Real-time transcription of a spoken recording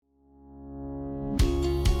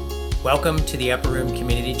Welcome to the Upper Room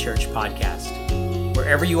Community Church podcast.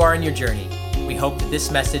 Wherever you are in your journey, we hope that this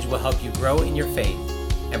message will help you grow in your faith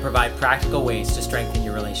and provide practical ways to strengthen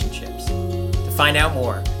your relationships. To find out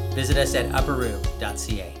more, visit us at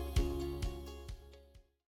upperroom.ca.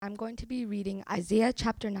 I'm going to be reading Isaiah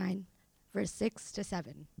chapter 9, verse 6 to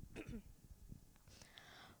 7.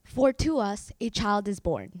 For to us a child is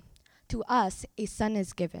born, to us a son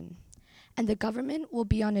is given, and the government will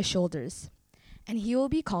be on his shoulders. And he will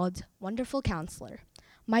be called Wonderful Counselor,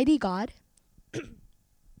 Mighty God,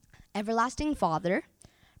 Everlasting Father,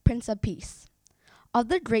 Prince of Peace. Of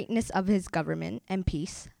the greatness of his government and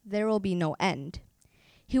peace there will be no end.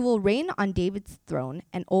 He will reign on David's throne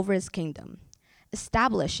and over his kingdom,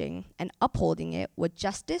 establishing and upholding it with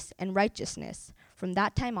justice and righteousness from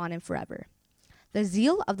that time on and forever. The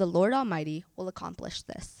zeal of the Lord Almighty will accomplish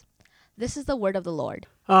this. This is the word of the Lord.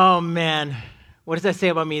 Oh, man. What does that say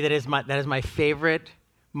about me? That is my favorite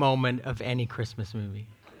moment of any Christmas movie.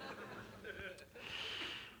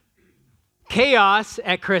 Chaos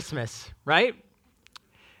at Christmas, right?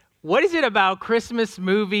 What is it about Christmas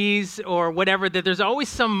movies or whatever that there's always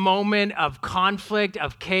some moment of conflict,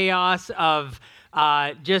 of chaos, of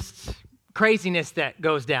just craziness that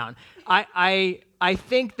goes down? I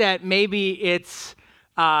think that maybe it's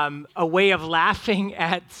a way of laughing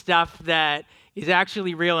at stuff that is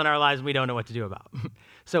actually real in our lives and we don't know what to do about.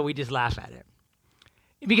 So we just laugh at it.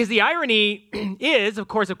 Because the irony is, of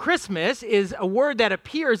course, of Christmas is a word that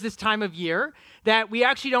appears this time of year that we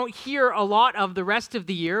actually don't hear a lot of the rest of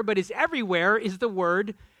the year, but is everywhere, is the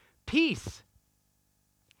word peace.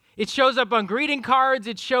 It shows up on greeting cards.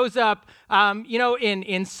 It shows up,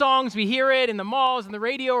 in songs. We hear it in the malls, in the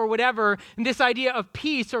radio, or whatever. And this idea of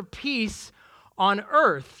peace or peace on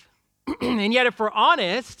earth. And yet, if we're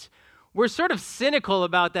honest, we're sort of cynical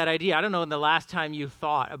about that idea. I don't know when the last time you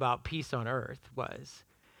thought about peace on earth was.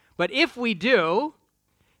 But if we do,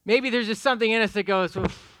 maybe there's just something in us that goes,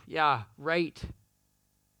 yeah, right.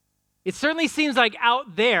 It certainly seems like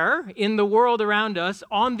out there in the world around us,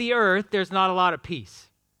 on the earth, there's not a lot of peace.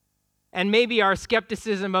 And maybe our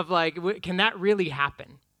skepticism of can that really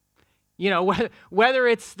happen? You know, whether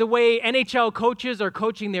it's the way NHL coaches are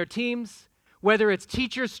coaching their teams, whether it's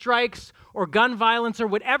teacher strikes or gun violence or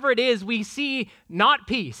whatever it is, we see not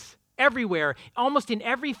peace everywhere, almost in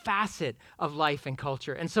every facet of life and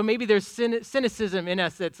culture. And so maybe there's cynicism in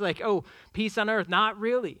us that's like, oh, peace on earth, not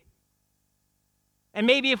really. And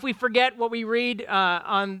maybe if we forget what we read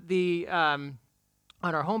on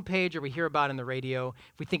our homepage or we hear about in the radio,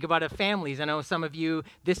 if we think about families, I know some of you,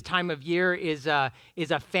 this time of year is a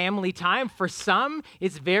family time. For some,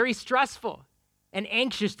 it's very stressful and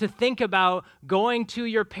anxious to think about going to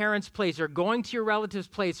your parents' place or going to your relative's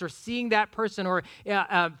place or seeing that person or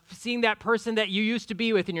seeing that person that you used to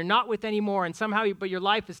be with and you're not with anymore and but your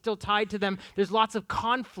life is still tied to them. There's lots of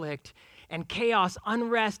conflict and chaos,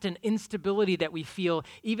 unrest and instability that we feel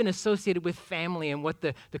even associated with family and what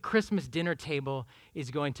the Christmas dinner table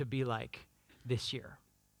is going to be like this year.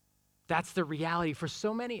 That's the reality for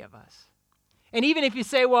so many of us. And even if you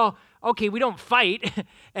say, well, okay, we don't fight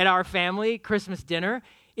at our family Christmas dinner,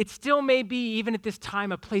 it still may be, even at this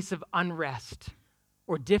time, a place of unrest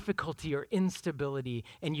or difficulty or instability,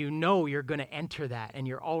 and you know you're going to enter that, and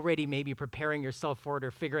you're already maybe preparing yourself for it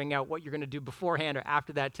or figuring out what you're going to do beforehand or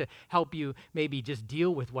after that to help you maybe just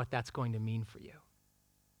deal with what that's going to mean for you.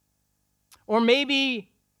 Or maybe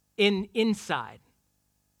inside,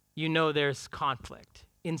 you know there's conflict,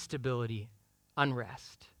 instability,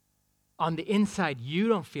 unrest. On the inside, you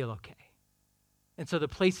don't feel okay. And so the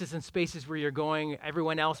places and spaces where you're going,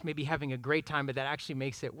 everyone else may be having a great time, but that actually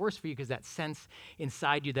makes it worse for you because that sense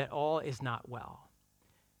inside you that all is not well.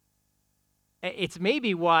 It's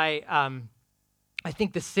maybe why I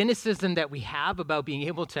think the cynicism that we have about being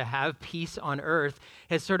able to have peace on earth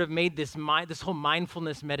has sort of made this whole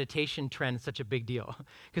mindfulness meditation trend such a big deal.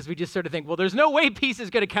 Because we just sort of think, well, there's no way peace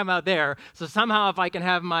is going to come out there. So somehow if I can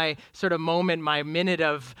have my sort of moment, my minute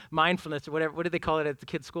of mindfulness or whatever, what do they call it at the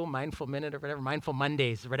kids' school? Mindful minute or whatever, mindful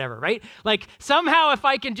Mondays or whatever, right? Like somehow if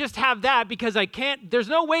I can just have that because there's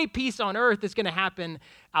no way peace on earth is going to happen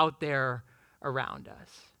out there around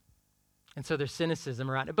us. And so there's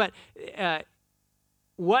cynicism around it. But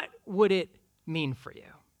what would it mean for you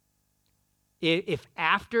if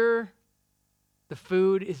after the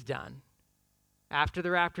food is done, after the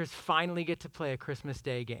Raptors finally get to play a Christmas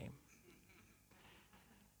Day game,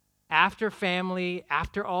 after family,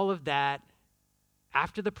 after all of that,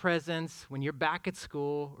 after the presents, when you're back at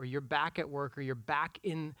school or you're back at work or you're back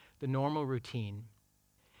in the normal routine,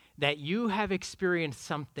 that you have experienced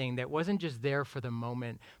something that wasn't just there for the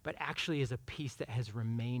moment, but actually is a peace that has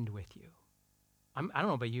remained with you. I don't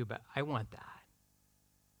know about you, but I want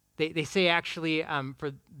that. They say actually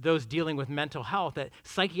for those dealing with mental health that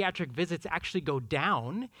psychiatric visits actually go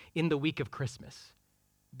down in the week of Christmas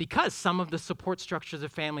because some of the support structures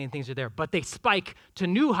of family and things are there, but they spike to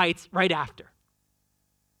new heights right after.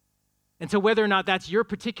 And so whether or not that's your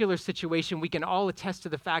particular situation, we can all attest to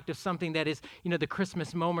the fact of something that is, the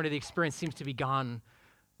Christmas moment or the experience seems to be gone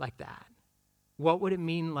like that. What would it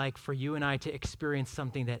mean like for you and I to experience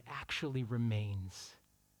something that actually remains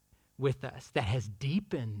with us, that has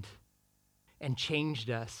deepened and changed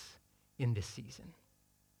us in this season?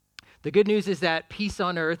 The good news is that peace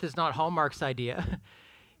on earth is not Hallmark's idea.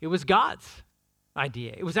 It was God's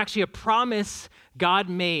idea. It was actually a promise God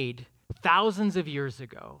made thousands of years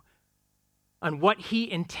ago on what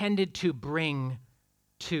he intended to bring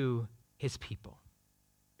to his people,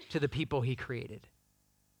 to the people he created.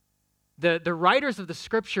 The writers of the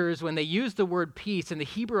scriptures, when they used the word peace, and the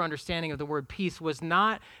Hebrew understanding of the word peace was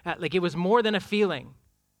not, it was more than a feeling.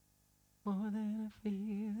 More than a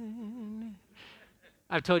feeling.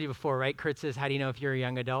 I've told you before, right? Kurt says, how do you know if you're a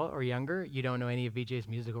young adult or younger? You don't know any of BJ's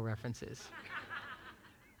musical references.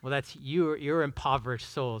 Well, that's you're impoverished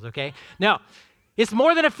souls, okay? No, it's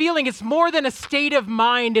more than a feeling. It's more than a state of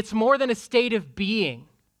mind. It's more than a state of being.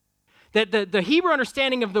 That the Hebrew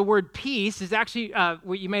understanding of the word peace is actually,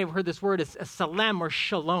 what you may have heard this word, is a salem or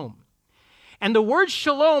shalom. And the word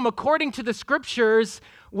shalom, according to the scriptures,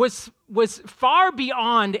 was far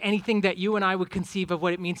beyond anything that you and I would conceive of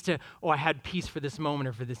what it means to, I had peace for this moment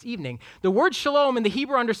or for this evening. The word shalom in the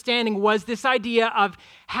Hebrew understanding was this idea of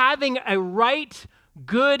having a right,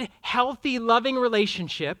 good, healthy, loving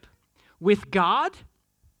relationship with God,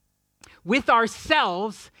 with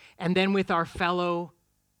ourselves, and then with our fellow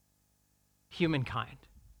humankind,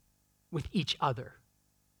 with each other,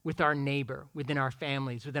 with our neighbor, within our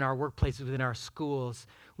families, within our workplaces, within our schools,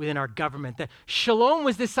 within our government. That shalom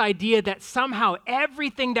was this idea that somehow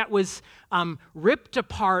everything that was ripped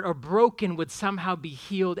apart or broken would somehow be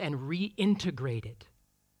healed and reintegrated,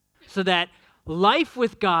 so that life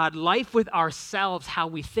with God, life with ourselves, how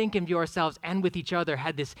we think and view ourselves and with each other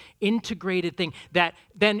had this integrated thing that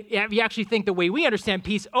then you actually think the way we understand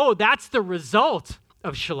peace, that's the result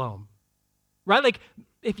of shalom. Right? Like,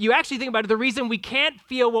 if you actually think about it, the reason we can't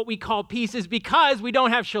feel what we call peace is because we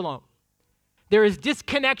don't have shalom. There is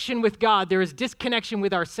disconnection with God. There is disconnection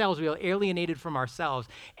with ourselves. We are alienated from ourselves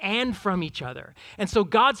and from each other. And so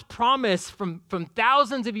God's promise from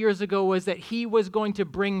thousands of years ago was that he was going to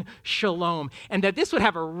bring shalom and that this would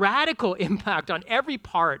have a radical impact on every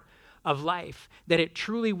part of life, that it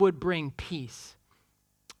truly would bring peace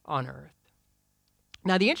on earth.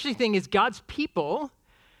 Now, the interesting thing is God's people,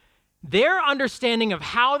 their understanding of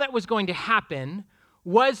how that was going to happen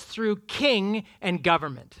was through king and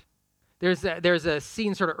government. There's a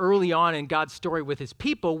scene sort of early on in God's story with his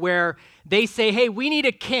people where they say, hey, we need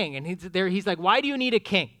a king. And he's like, why do you need a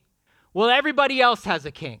king? Well, everybody else has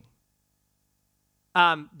a king.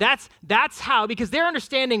 That's how, because their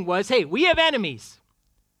understanding was, hey, we have enemies.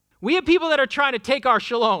 We have people that are trying to take our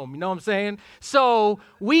shalom, you know what I'm saying? So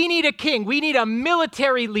we need a king. We need a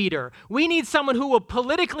military leader. We need someone who will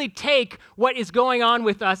politically take what is going on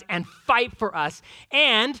with us and fight for us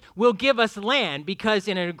and will give us land, because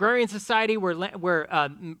in an agrarian society where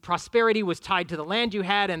prosperity was tied to the land you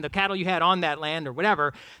had and the cattle you had on that land or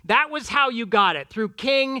whatever, that was how you got it, through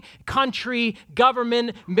king, country,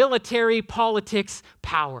 government, military, politics,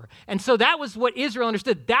 power. And so that was what Israel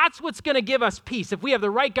understood. That's what's going to give us peace. If we have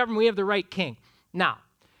the right government, we have the right king. Now,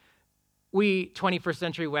 we 21st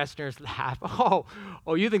century Westerners laugh. Oh,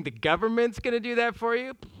 you think the government's going to do that for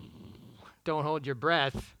you? Don't hold your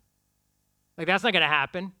breath. Like, that's not going to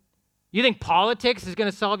happen. You think politics is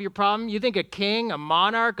going to solve your problem? You think a king, a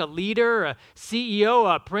monarch, a leader, a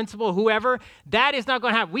CEO, a principal, whoever, that is not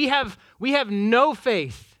going to happen. We have no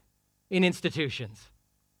faith in institutions.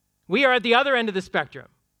 We are at the other end of the spectrum.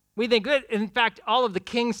 We think, in fact, all of the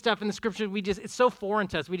king stuff in the scripture, it's so foreign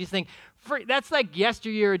to us. We just think, that's like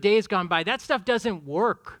yesteryear, days gone by. That stuff doesn't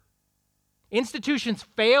work. Institutions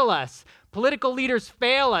fail us. Political leaders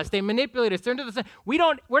fail us. They manipulate us. We're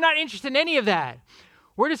not interested in any of that.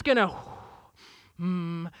 We're just going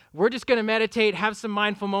to meditate, have some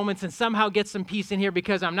mindful moments, and somehow get some peace in here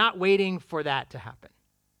because I'm not waiting for that to happen.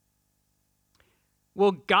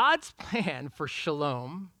 Well, God's plan for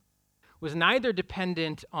shalom was neither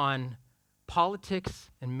dependent on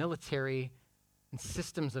politics and military and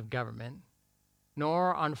systems of government,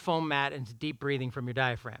 nor on foam mat and deep breathing from your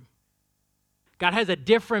diaphragm. God has a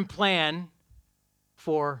different plan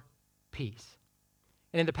for peace.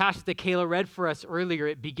 And in the passage that Kayla read for us earlier,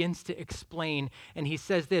 it begins to explain, and he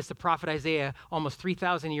says this, the prophet Isaiah, almost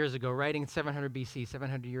 3,000 years ago, writing in 700 BC,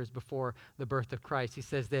 700 years before the birth of Christ, he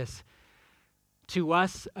says this, "To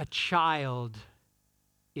us a child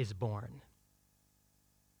is born,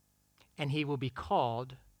 and he will be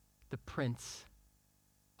called the Prince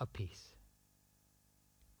of Peace."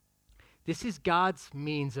 This is God's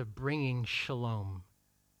means of bringing shalom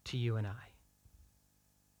to you and I.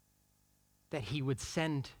 That he would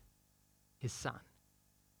send his son.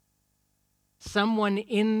 Someone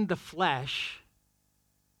in the flesh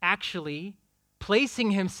actually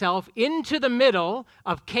placing himself into the middle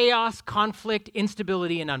of chaos, conflict,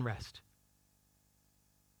 instability, and unrest.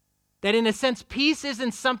 That in a sense, peace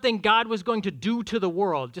isn't something God was going to do to the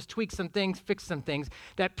world, just tweak some things, fix some things.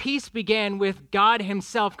 That peace began with God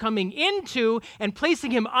himself coming into and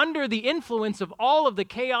placing him under the influence of all of the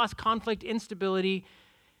chaos, conflict, instability,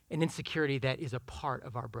 and insecurity that is a part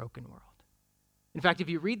of our broken world. In fact, if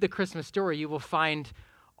you read the Christmas story, you will find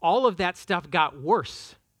all of that stuff got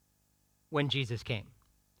worse when Jesus came.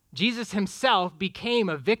 Jesus himself became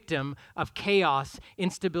a victim of chaos,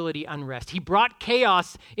 instability, unrest. He brought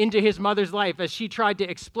chaos into his mother's life as she tried to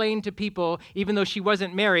explain to people, even though she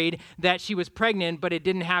wasn't married, that she was pregnant, but it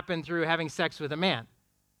didn't happen through having sex with a man.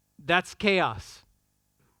 That's chaos.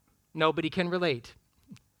 Nobody can relate.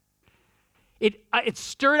 It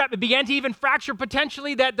stirred up. It began to even fracture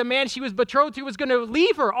potentially that the man she was betrothed to was going to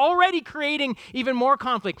leave her, already creating even more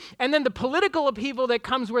conflict. And then the political upheaval that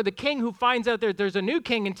comes where the king who finds out there's a new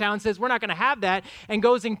king in town says, we're not going to have that, and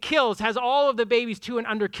goes and kills, has all of the babies 2 and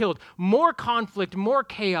under killed. More conflict, more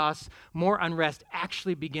chaos, more unrest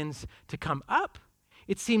actually begins to come up.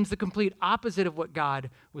 It seems the complete opposite of what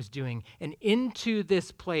God was doing. And into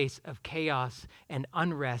this place of chaos and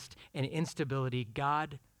unrest and instability,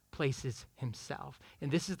 God places himself.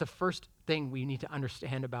 And this is the first thing we need to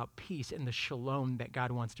understand about peace and the shalom that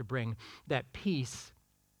God wants to bring, that peace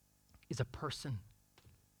is a person.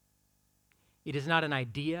 It is not an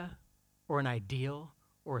idea or an ideal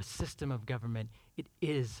or a system of government. It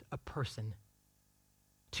is a person.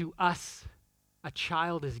 To us, a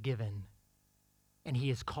child is given, and he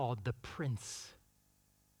is called the Prince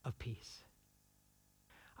of Peace.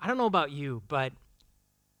 I don't know about you, but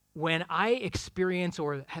when I experience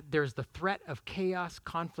or there's the threat of chaos,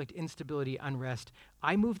 conflict, instability, unrest,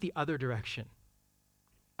 I move the other direction.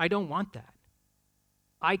 I don't want that.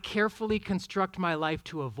 I carefully construct my life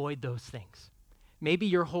to avoid those things. Maybe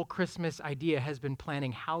your whole Christmas idea has been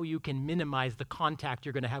planning how you can minimize the contact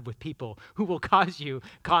you're going to have with people who will cause you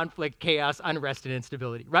conflict, chaos, unrest, and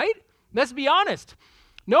instability, right? Let's be honest.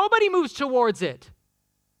 Nobody moves towards it.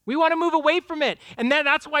 We want to move away from it. And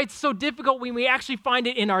that's why it's so difficult when we actually find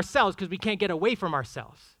it in ourselves, because we can't get away from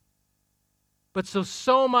ourselves. But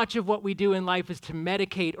so much of what we do in life is to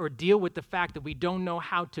medicate or deal with the fact that we don't know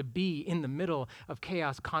how to be in the middle of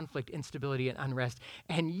chaos, conflict, instability, and unrest.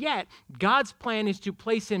 And yet, God's plan is to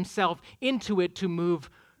place himself into it to move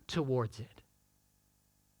towards it.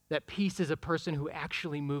 That peace is a person who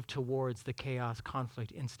actually moved towards the chaos,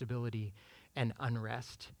 conflict, instability, and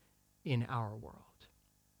unrest in our world.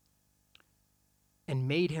 And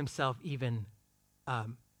made himself even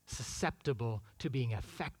susceptible to being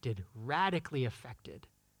affected, radically affected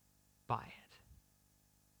by it.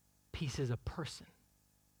 Peace is a person,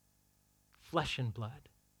 flesh and blood,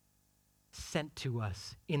 sent to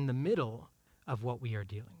us in the middle of what we are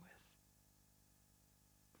dealing with.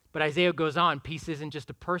 But Isaiah goes on, peace isn't just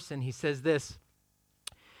a person. He says this,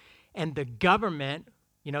 and the government,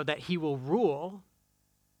 that he will rule,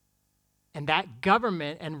 and that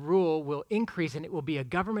government and rule will increase, and it will be a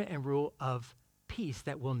government and rule of peace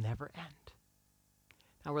that will never end.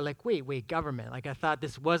 Now we're like, wait, government. Like I thought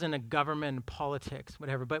this wasn't a government and politics,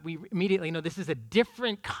 whatever. But we immediately know this is a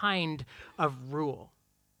different kind of rule.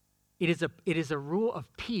 It is a rule of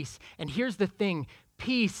peace. And here's the thing.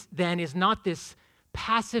 Peace then is not this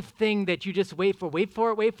passive thing that you just wait for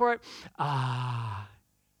it.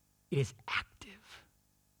 It is active.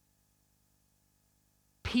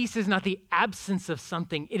 Peace is not the absence of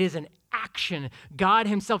something. It is an action. God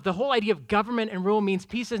himself, the whole idea of government and rule means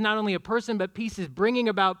peace is not only a person, but peace is bringing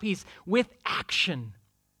about peace with action.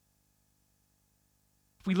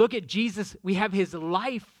 If we look at Jesus, we have his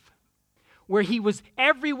life where he was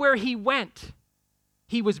everywhere he went.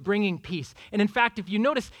 He was bringing peace. And in fact, if you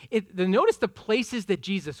notice the places that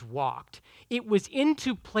Jesus walked, it was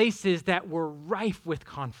into places that were rife with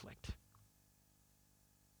conflict.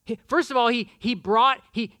 First of all,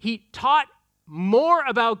 he taught more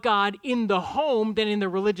about God in the home than in the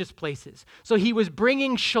religious places. So he was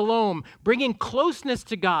bringing shalom, bringing closeness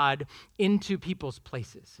to God into people's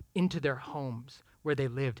places, into their homes, where they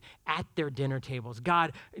lived, at their dinner tables.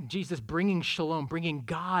 God, Jesus bringing shalom, bringing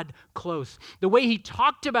God close. The way he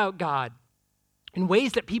talked about God in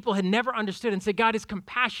ways that people had never understood and said, God is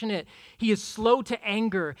compassionate. He is slow to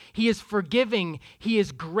anger. He is forgiving. He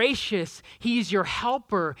is gracious. He is your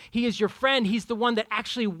helper. He is your friend. He's the one that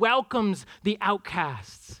actually welcomes the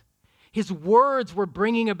outcasts. His words were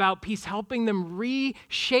bringing about peace, helping them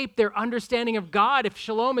reshape their understanding of God. If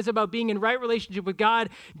shalom is about being in right relationship with God,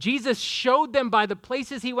 Jesus showed them by the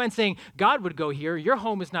places he went, saying, God would go here. Your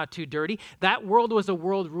home is not too dirty. That world was a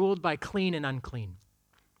world ruled by clean and unclean.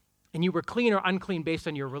 And you were clean or unclean based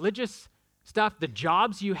on your religious stuff, the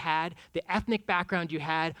jobs you had, the ethnic background you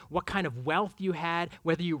had, what kind of wealth you had,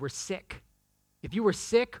 whether you were sick. If you were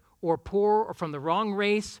sick or poor or from the wrong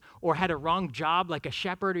race or had a wrong job like a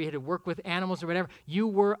shepherd or you had to work with animals or whatever, you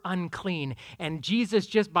were unclean. And Jesus,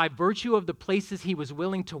 just by virtue of the places he was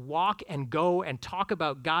willing to walk and go and talk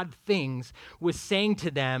about God things, was saying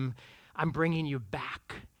to them, I'm bringing you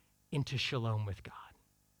back into shalom with God.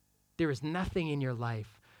 There is nothing in your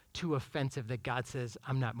life too offensive that God says,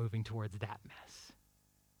 I'm not moving towards that mess.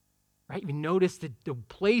 Right? You notice the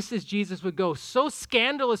places Jesus would go, so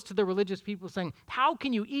scandalous to the religious people, saying, how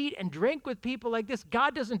can you eat and drink with people like this?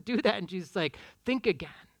 God doesn't do that. And Jesus is like, think again.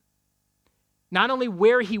 Not only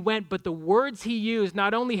where he went, but the words he used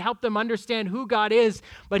not only helped them understand who God is,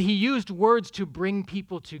 but he used words to bring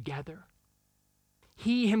people together.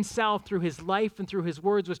 He himself, through his life and through his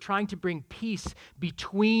words, was trying to bring peace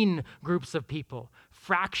between groups of people,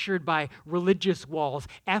 fractured by religious walls,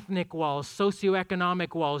 ethnic walls,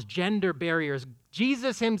 socioeconomic walls, gender barriers.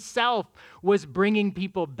 Jesus himself was bringing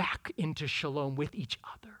people back into shalom with each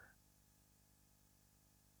other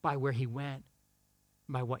by where he went,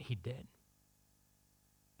 by what he did.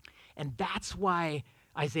 And that's why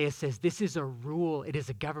Isaiah says this is a rule, it is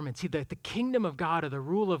a government. See, the kingdom of God or the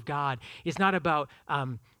rule of God is not about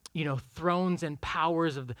thrones and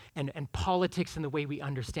powers of and politics in the way we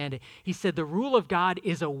understand it. He said the rule of God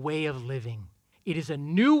is a way of living. It is a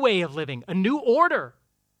new way of living, a new order.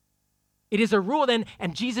 It is a rule.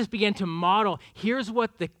 And Jesus began to model, here's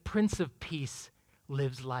what the Prince of Peace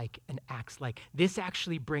lives like and acts like. This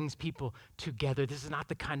actually brings people together. This is not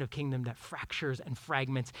the kind of kingdom that fractures and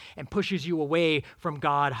fragments and pushes you away from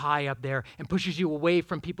God high up there and pushes you away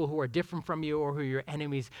from people who are different from you or who are your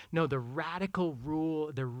enemies. No, the radical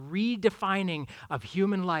rule, the redefining of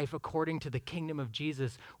human life according to the kingdom of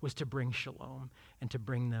Jesus was to bring shalom and to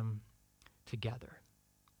bring them together.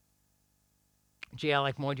 J.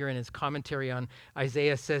 Alec Motyer, in his commentary on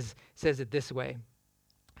Isaiah, says it this way.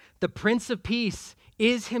 The Prince of Peace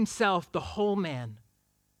is himself the whole man,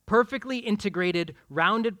 perfectly integrated,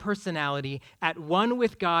 rounded personality, at one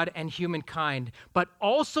with God and humankind. But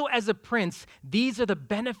also as a prince, these are the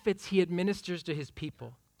benefits he administers to his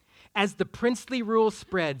people. As the princely rule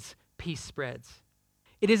spreads, peace spreads.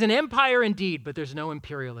 It is an empire indeed, but there's no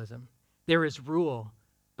imperialism. There is rule,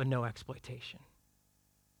 but no exploitation.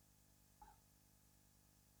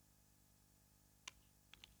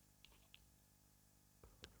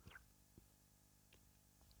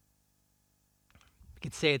 You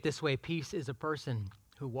could say it this way, peace is a person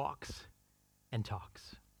who walks and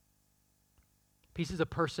talks. Peace is a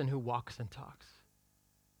person who walks and talks.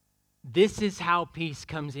 This is how peace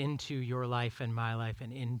comes into your life and my life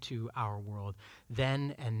and into our world,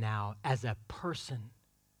 then and now, as a person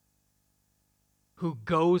who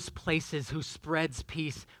goes places, who spreads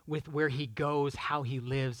peace with where he goes, how he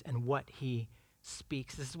lives, and what he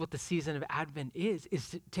speaks. This is what the season of Advent is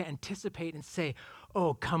to anticipate and say,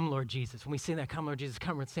 oh, come, Lord Jesus. When we sing that, come, Lord Jesus,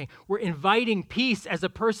 come, we're saying, we're inviting peace as a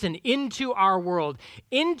person into our world,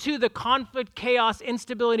 into the conflict, chaos,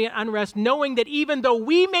 instability, and unrest, knowing that even though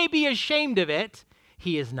we may be ashamed of it,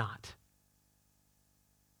 he is not.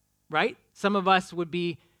 Right? Some of us would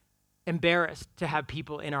be embarrassed to have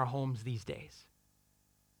people in our homes these days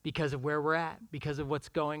because of where we're at, because of what's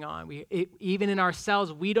going on. Even in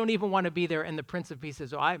ourselves, we don't even want to be there, and the Prince of Peace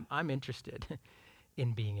says, oh, I'm interested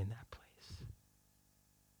in being in that place.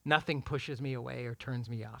 Nothing pushes me away or turns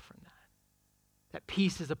me off from that. That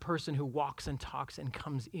peace is a person who walks and talks and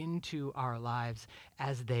comes into our lives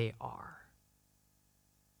as they are,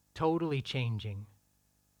 totally changing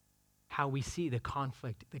how we see the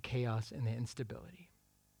conflict, the chaos, and the instability.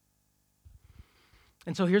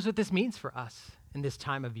 And so here's what this means for us in this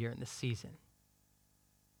time of year, in this season,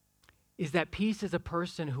 is that peace is a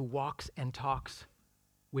person who walks and talks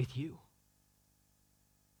with you.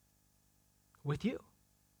 With you.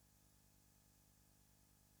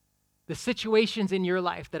 The situations in your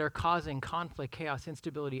life that are causing conflict, chaos,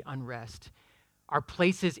 instability, unrest are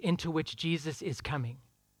places into which Jesus is coming,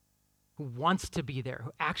 who wants to be there,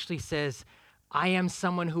 who actually says, I am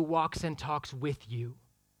someone who walks and talks with you.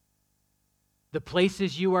 The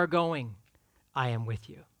places you are going, I am with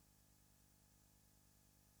you.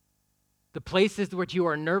 The places which you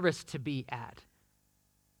are nervous to be at,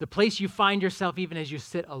 the place you find yourself even as you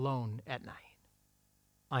sit alone at night,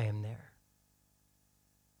 I am there.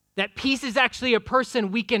 That peace is actually a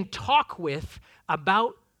person we can talk with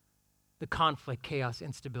about the conflict, chaos,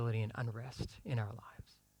 instability, and unrest in our lives.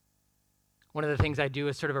 One of the things I do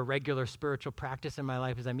as sort of a regular spiritual practice in my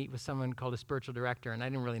life is I meet with someone called a spiritual director, and I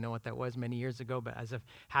didn't really know what that was many years ago, but as I've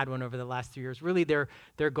had one over the last 3 years, really their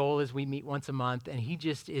goal is we meet once a month, and he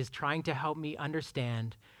just is trying to help me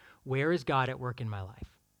understand where is God at work in my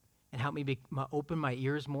life, and help me open my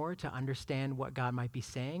ears more to understand what God might be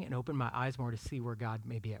saying, and open my eyes more to see where God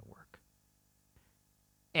may be at work.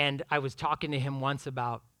 And I was talking to him once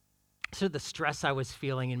about sort of the stress I was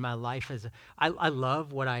feeling in my life. I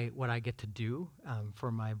love what I get to do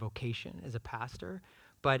for my vocation as a pastor,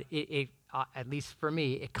 but it at least for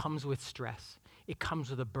me, it comes with stress. It comes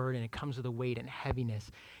with a burden. It comes with a weight and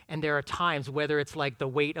heaviness. And there are times, whether it's like the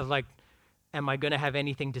weight of like, am I going to have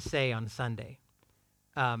anything to say on Sunday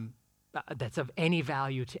that's of any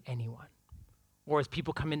value to anyone? Or as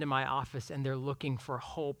people come into my office and they're looking for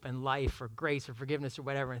hope and life or grace or forgiveness or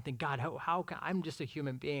whatever, and think, God, how can, I'm just a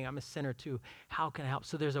human being. I'm a sinner too. How can I help?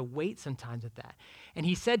 So there's a weight sometimes with that. And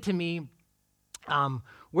he said to me,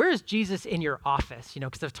 where is Jesus in your office? You know,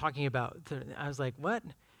 because I was talking about, I was like, what?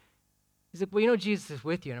 He's like, well, you know, Jesus is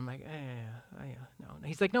with you. And I'm like, no. And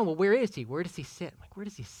he's like, no, well, where is he? Where does he sit? I'm like, where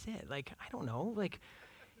does he sit? Like, I don't know. Like,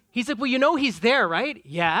 he's like, well, you know he's there, right?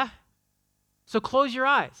 Yeah. So close your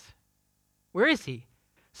eyes. Where is he?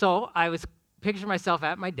 So I was picturing myself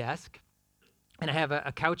at my desk, and I have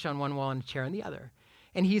a couch on one wall and a chair on the other.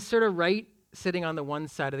 And he's sort of right sitting on the one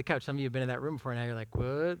side of the couch. Some of you have been in that room before, and now you're like,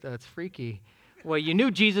 what? That's freaky. Well, you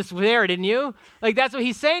knew Jesus was there, didn't you? Like, that's what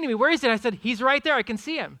he's saying to me. Where is it? I said, he's right there. I can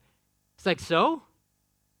see him. He's like, so?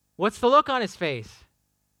 What's the look on his face?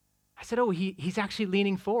 I said, oh, he's actually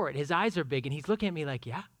leaning forward. His eyes are big, and he's looking at me like,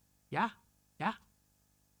 yeah.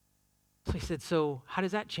 So he said, so how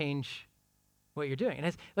does that change what you're doing? And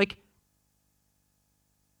it's like,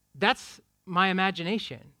 that's my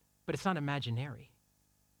imagination, but it's not imaginary,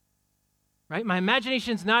 right? My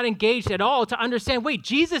imagination's not engaged at all to understand, wait,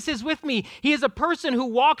 Jesus is with me. He is a person who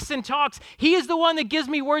walks and talks. He is the one that gives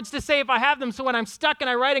me words to say if I have them. So when I'm stuck and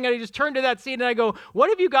I'm writing, I just turn to that seat and I go, what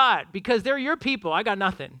have you got? Because they're your people. I got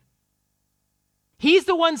nothing. He's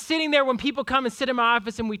the one sitting there when people come and sit in my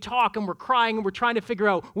office and we talk and we're crying and we're trying to figure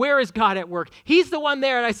out where is God at work. He's the one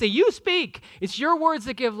there and I say, you speak. It's your words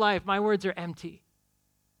that give life. My words are empty.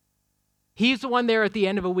 He's the one there at the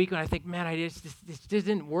end of a week when I think, man, this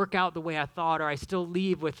didn't work out the way I thought, or I still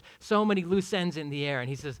leave with so many loose ends in the air. And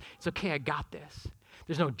he says, it's okay, I got this.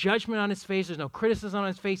 There's no judgment on his face. There's no criticism on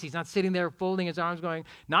his face. He's not sitting there folding his arms going,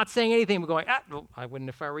 not saying anything, but going, well, I wouldn't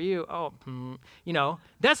if I were you. You know,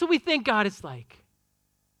 that's what we think God is like.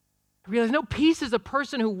 I realize no, peace is a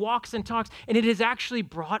person who walks and talks, and it has actually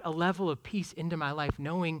brought a level of peace into my life,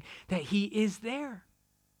 knowing that he is there.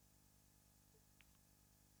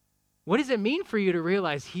 What does it mean for you to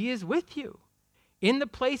realize he is with you in the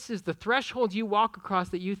places, the thresholds you walk across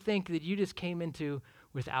that you think that you just came into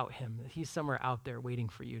without him, that he's somewhere out there waiting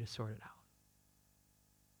for you to sort it out?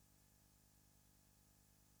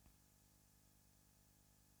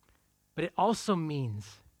 But it also means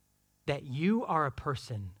that you are a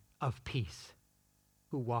person of peace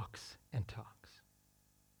who walks and talks.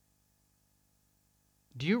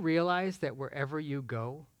 Do you realize that wherever you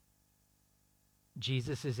go,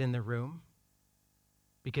 Jesus is in the room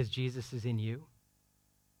because Jesus is in you?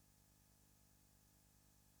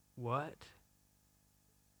 What?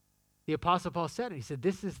 The Apostle Paul said it. He said,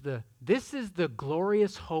 this is the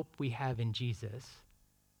glorious hope we have in Jesus,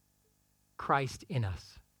 Christ in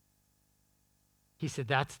us. He said,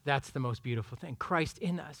 that's the most beautiful thing. Christ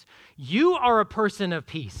in us. You are a person of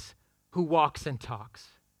peace who walks and talks.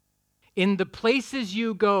 In the places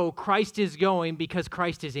you go, Christ is going because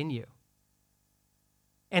Christ is in you.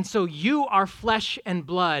 And so you are flesh and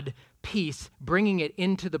blood peace, bringing it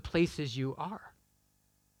into the places you are.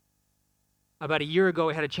 About a year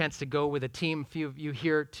ago, I had a chance to go with a team, a few of you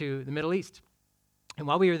here, to the Middle East. And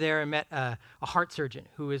while we were there, I met a heart surgeon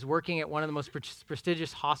who is working at one of the most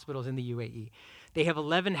prestigious hospitals in the UAE. They have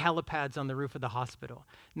 11 helipads on the roof of the hospital,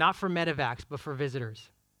 not for medevacs, but for visitors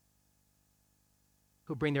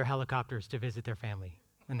who bring their helicopters to visit their family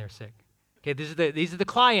when they're sick. Okay, these are the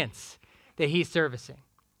clients that he's servicing.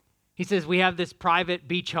 He says, we have this private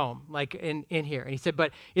beach home, like in here. And he said,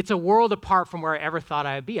 but it's a world apart from where I ever thought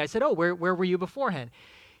I'd be. I said, oh, where were you beforehand?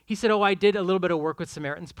 He said, oh, I did a little bit of work with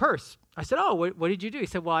Samaritan's Purse. I said, oh, what did you do? He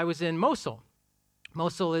said, well, I was in Mosul.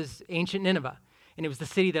 Mosul is ancient Nineveh, and it was the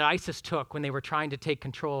city that ISIS took when they were trying to take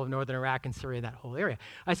control of northern Iraq and Syria, that whole area.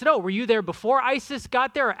 I said, oh, were you there before ISIS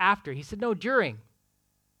got there or after? He said, no, during.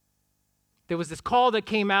 There was this call that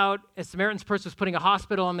came out as Samaritan's Purse was putting a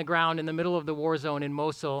hospital on the ground in the middle of the war zone in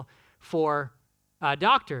Mosul for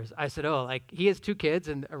doctors. I said, oh, like he has 2 kids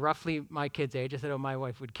and roughly my kid's age. I said, oh, my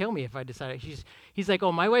wife would kill me if I decided. He's like,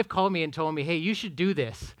 oh, my wife called me and told me, hey, you should do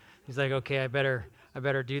this. He's like, okay, I better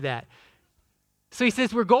do that. So he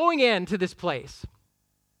says, we're going into this place.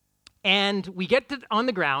 And we get on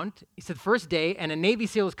the ground. He said, first day, and a Navy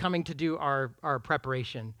SEAL is coming to do our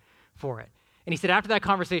preparation for it. And he said, after that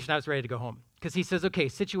conversation, I was ready to go home. Because he says, okay,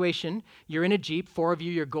 situation, you're in a Jeep, 4 of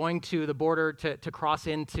you, you're going to the border to cross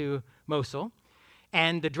into Mosul.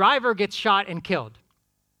 And the driver gets shot and killed.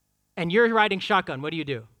 And you're riding shotgun. What do you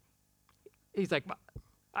do? He's like,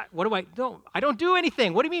 what do I do? I don't do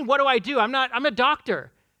anything. What do you mean, what do I do? I'm a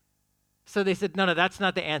doctor. So they said, no, that's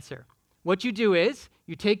not the answer. What you do is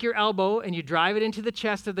you take your elbow and you drive it into the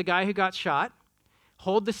chest of the guy who got shot,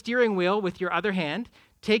 hold the steering wheel with your other hand,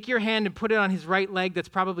 take your hand and put it on his right leg that's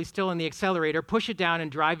probably still in the accelerator, push it down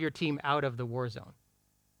and drive your team out of the war zone.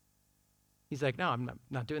 He's like, no, I'm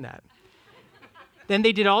not doing that. Then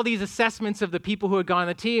they did all these assessments of the people who had gone on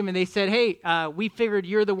the team, and they said, hey, we figured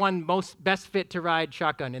you're the one best fit to ride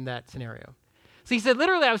shotgun in that scenario. So he said,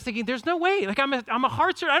 literally, I was thinking, there's no way. Like, I'm a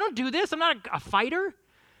heart surgeon. I don't do this. I'm not a fighter.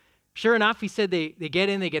 Sure enough, he said they get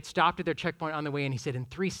in, they get stopped at their checkpoint on the way, and he said, in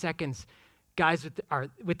 3 seconds, guys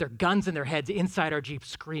with their guns in their heads inside our Jeep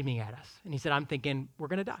screaming at us. And he said, I'm thinking, we're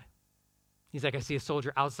going to die. He's like, I see a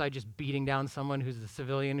soldier outside just beating down someone who's a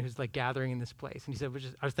civilian who's like gathering in this place. And he said,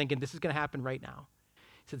 I was thinking, this is going to happen right now.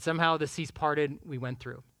 He said, somehow the seas parted, we went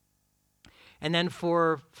through. And then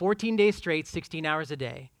for 14 days straight, 16 hours a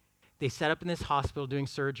day, they set up in this hospital doing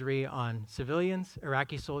surgery on civilians,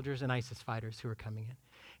 Iraqi soldiers, and ISIS fighters who were coming in.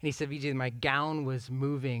 And he said, Vijay, my gown was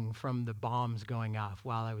moving from the bombs going off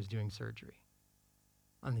while I was doing surgery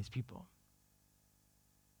on these people.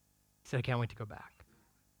 He said, I can't wait to go back.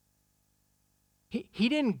 He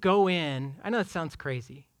didn't go in. I know that sounds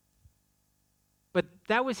crazy, but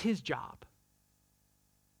that was his job.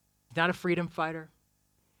 He's not a freedom fighter.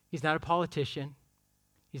 He's not a politician.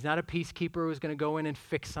 He's not a peacekeeper who's going to go in and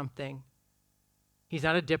fix something. He's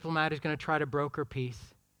not a diplomat who's going to try to broker peace.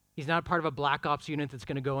 He's not part of a black ops unit that's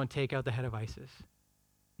going to go and take out the head of ISIS.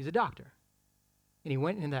 He's a doctor. And he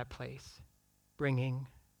went in that place bringing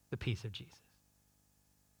the peace of Jesus.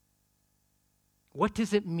 What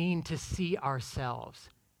does it mean to see ourselves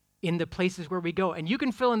in the places where we go? And you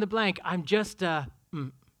can fill in the blank. I'm just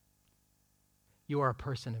You are a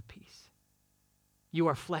person of peace. You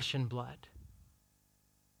are flesh and blood,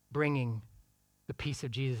 bringing the peace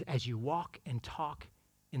of Jesus as you walk and talk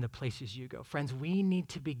in the places you go. Friends, we need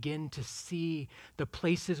to begin to see the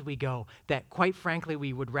places we go that, quite frankly,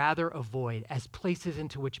 we would rather avoid as places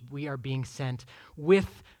into which we are being sent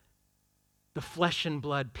with the flesh and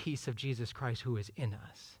blood peace of Jesus Christ who is in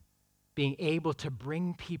us, being able to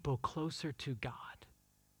bring people closer to God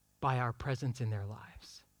by our presence in their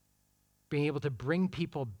lives, being able to bring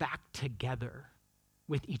people back together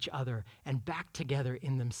with each other and back together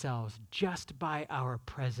in themselves just by our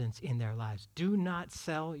presence in their lives. Do not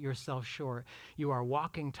sell yourself short. You are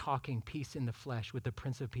walking, talking peace in the flesh with the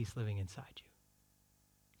Prince of Peace living inside you.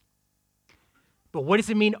 But what does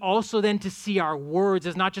it mean also then to see our words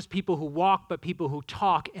as not just people who walk, but people who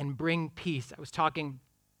talk and bring peace? I was talking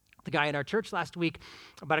to the guy in our church last week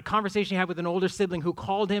about a conversation he had with an older sibling who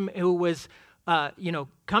called him, who was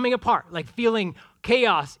coming apart, like feeling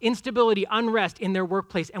chaos, instability, unrest in their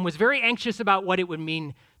workplace, and was very anxious about what it would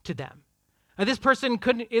mean to them. Now, this person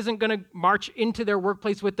isn't going to march into their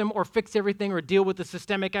workplace with them or fix everything or deal with the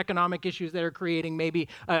systemic economic issues that are creating maybe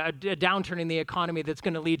a downturn in the economy that's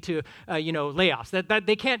going to lead to layoffs. That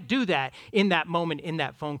they can't do that in that moment, in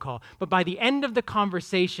that phone call. But by the end of the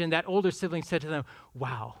conversation, that older sibling said to them,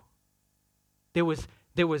 wow, there was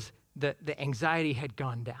the anxiety had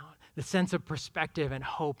gone down. The sense of perspective and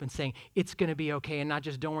hope and saying, it's going to be okay, and not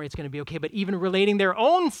just don't worry, it's going to be okay, but even relating their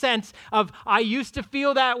own sense of, I used to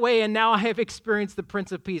feel that way, and now I have experienced the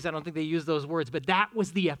Prince of Peace. I don't think they used those words, but that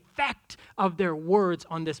was the effect of their words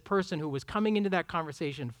on this person who was coming into that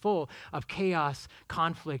conversation full of chaos,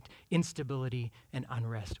 conflict, instability, and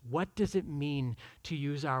unrest. What does it mean to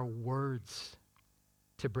use our words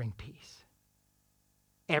to bring peace?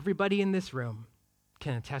 Everybody in this room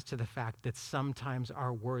can attest to the fact that sometimes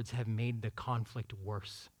our words have made the conflict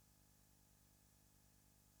worse.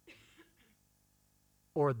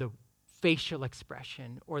 Or the facial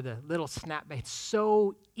expression or the little snapback. It's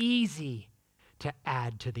so easy to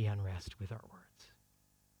add to the unrest with our words.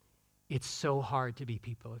 It's so hard to be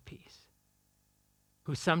people of peace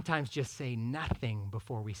who sometimes just say nothing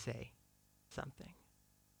before we say something.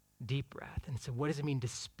 Deep breath. And so what does it mean to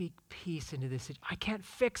speak peace into this? I can't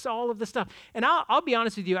fix all of the stuff. And I'll be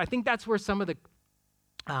honest with you, I think that's where some of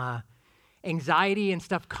the anxiety and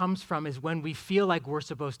stuff comes from, is when we feel like we're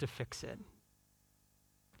supposed to fix it.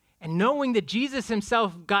 And knowing that Jesus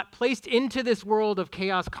himself got placed into this world of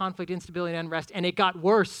chaos, conflict, instability, and unrest, and it got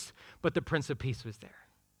worse, but the Prince of Peace was there.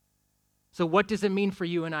 So what does it mean for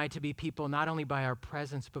you and I to be people, not only by our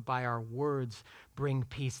presence, but by our words bring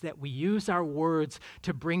peace, that we use our words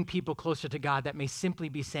to bring people closer to God, that may simply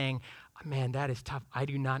be saying, man, that is tough. I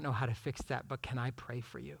do not know how to fix that, but can I pray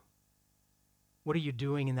for you? What are you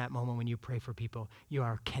doing in that moment when you pray for people? You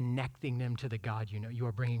are connecting them to the God you know. You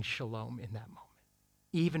are bringing shalom in that moment,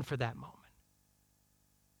 even for that moment.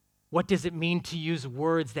 What does it mean to use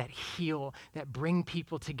words that heal, that bring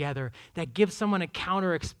people together, that give someone a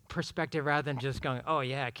counter perspective rather than just going, oh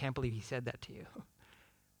yeah, I can't believe he said that to you?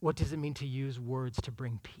 What does it mean to use words to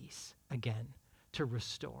bring peace again, to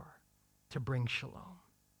restore, to bring shalom?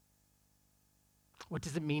 What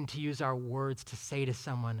does it mean to use our words to say to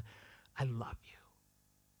someone, I love you.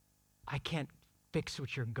 I can't fix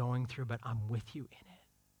what you're going through, but I'm with you in it.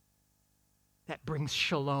 That brings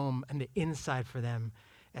shalom on the inside for them,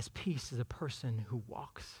 as peace is a person who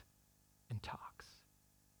walks and talks.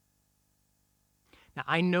 Now,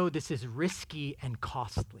 I know this is risky and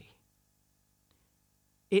costly.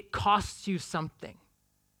 It costs you something,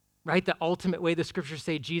 right? The ultimate way the scriptures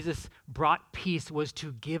say Jesus brought peace was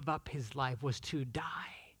to give up his life, was to die.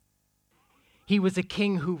 He was a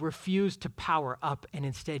king who refused to power up and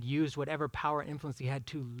instead used whatever power and influence he had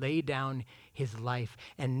to lay down his life.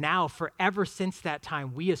 And now, forever since that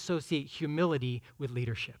time, we associate humility with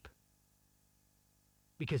leadership,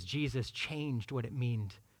 because Jesus changed what it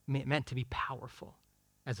meant to be powerful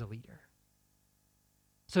as a leader.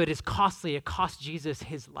 So it is costly. It cost Jesus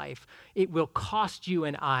his life. It will cost you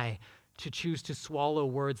and I to choose to swallow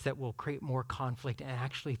words that will create more conflict and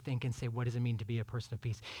actually think and say, what does it mean to be a person of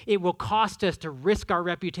peace? It will cost us to risk our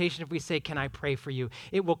reputation if we say, can I pray for you?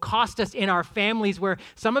 It will cost us in our families, where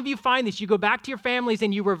some of you find this. You go back to your families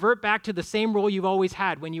and you revert back to the same role you've always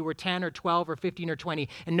had when you were 10 or 12 or 15 or 20,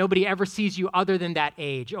 and nobody ever sees you other than that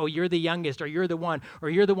age. Oh, you're the youngest, or you're the one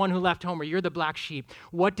who left home, or you're the black sheep.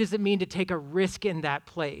 What does it mean to take a risk in that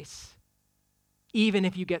place? Even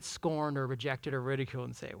if you get scorned or rejected or ridiculed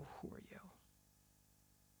and say, who are you?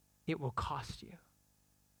 It will cost you.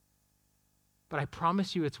 But I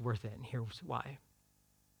promise you it's worth it, and here's why.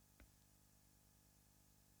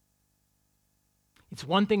 It's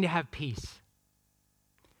one thing to have peace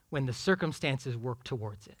when the circumstances work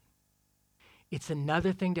towards it. It's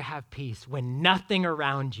another thing to have peace when nothing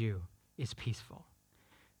around you is peaceful.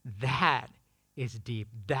 That is deep.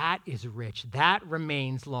 That is rich. That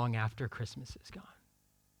remains long after Christmas is gone.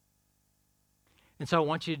 And so I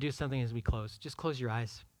want you to do something as we close. Just close your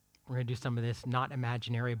eyes. We're going to do some of this, not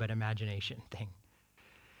imaginary, but imagination thing.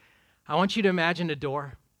 I want you to imagine a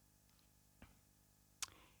door.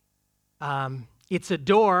 It's a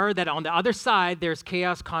door that on the other side, there's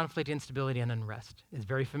chaos, conflict, instability, and unrest. It's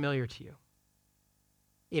very familiar to you.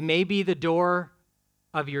 It may be the door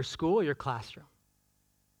of your school or your classroom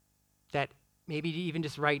that maybe even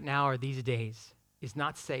just right now or these days is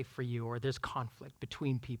not safe for you, or there's conflict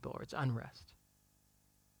between people, or it's unrest.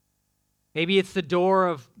 Maybe it's the door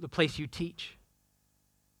of the place you teach.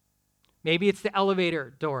 Maybe it's the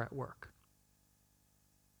elevator door at work.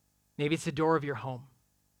 Maybe it's the door of your home.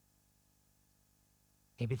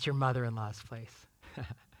 Maybe it's your mother-in-law's place.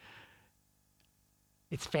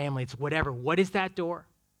 It's family, it's whatever. What is that door?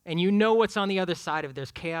 And you know what's on the other side of it.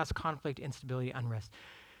 There's chaos, conflict, instability, unrest.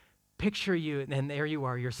 Picture you, and there you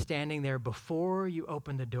are. You're standing there before you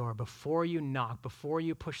open the door, before you knock, before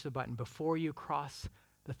you push the button, before you cross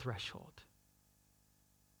the threshold.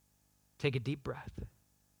 Take a deep breath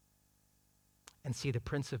and see the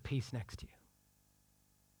Prince of Peace next to you.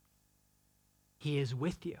 He is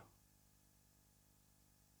with you,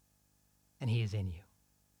 and he is in you.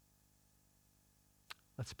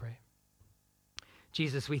 Let's pray.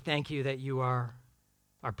 Jesus, we thank you that you are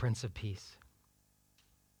our Prince of Peace.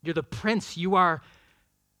 You're the Prince. You are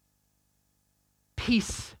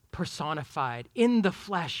peace personified. In the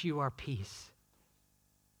flesh, you are peace.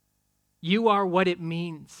 You are what it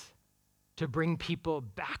means to bring people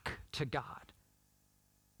back to God,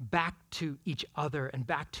 back to each other, and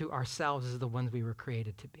back to ourselves as the ones we were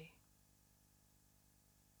created to be.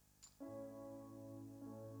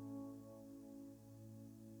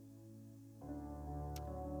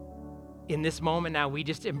 in this moment now, we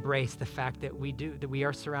just embrace the fact that we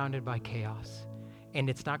are surrounded by chaos, and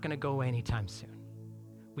it's not going to go away anytime soon.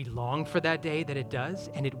 We long for that day that it does,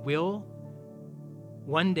 and it will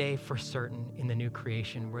one day for certain in the new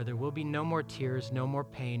creation, where there will be no more tears, no more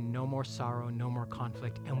pain, no more sorrow, no more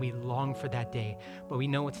conflict, and we long for that day, but we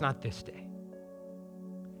know it's not this day.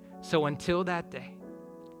 So until that day,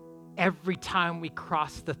 every time we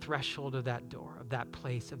cross the threshold of that door, of that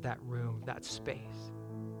place, of that room, of that space,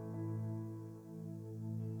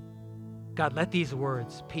 God, let these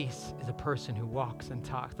words, peace is a person who walks and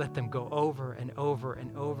talks, let them go over and over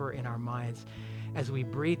and over in our minds as we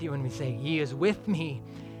breathe you and we say, he is with me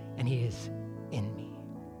and he is in me.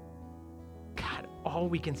 God, all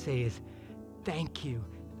we can say is, thank you,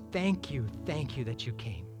 thank you, thank you that you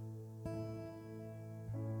came.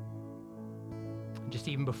 Just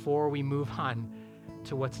even before we move on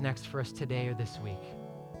to what's next for us today or this week,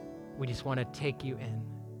 we just want to take you in.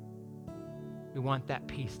 We want that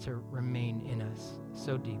peace to remain in us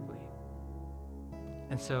so deeply.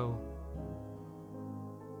 And so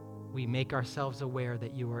we make ourselves aware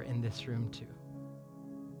that you are in this room too.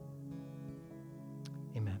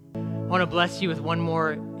 Amen. I want to bless you with one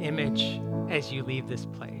more image as you leave this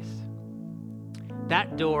place.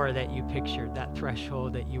 That door that you pictured, that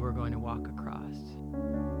threshold that you were going to walk across,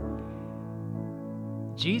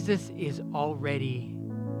 Jesus is already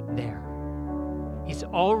there. He's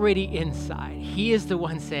already inside. He is the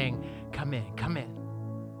one saying, come in, come in.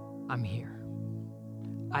 I'm here.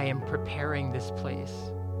 I am preparing this place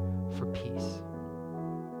for peace.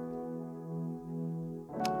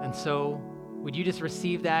 And so, would you just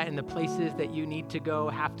receive that in the places that you need to go,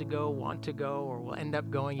 have to go, want to go, or will end up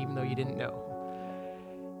going even though you didn't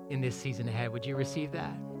know in this season ahead? Would you receive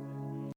that?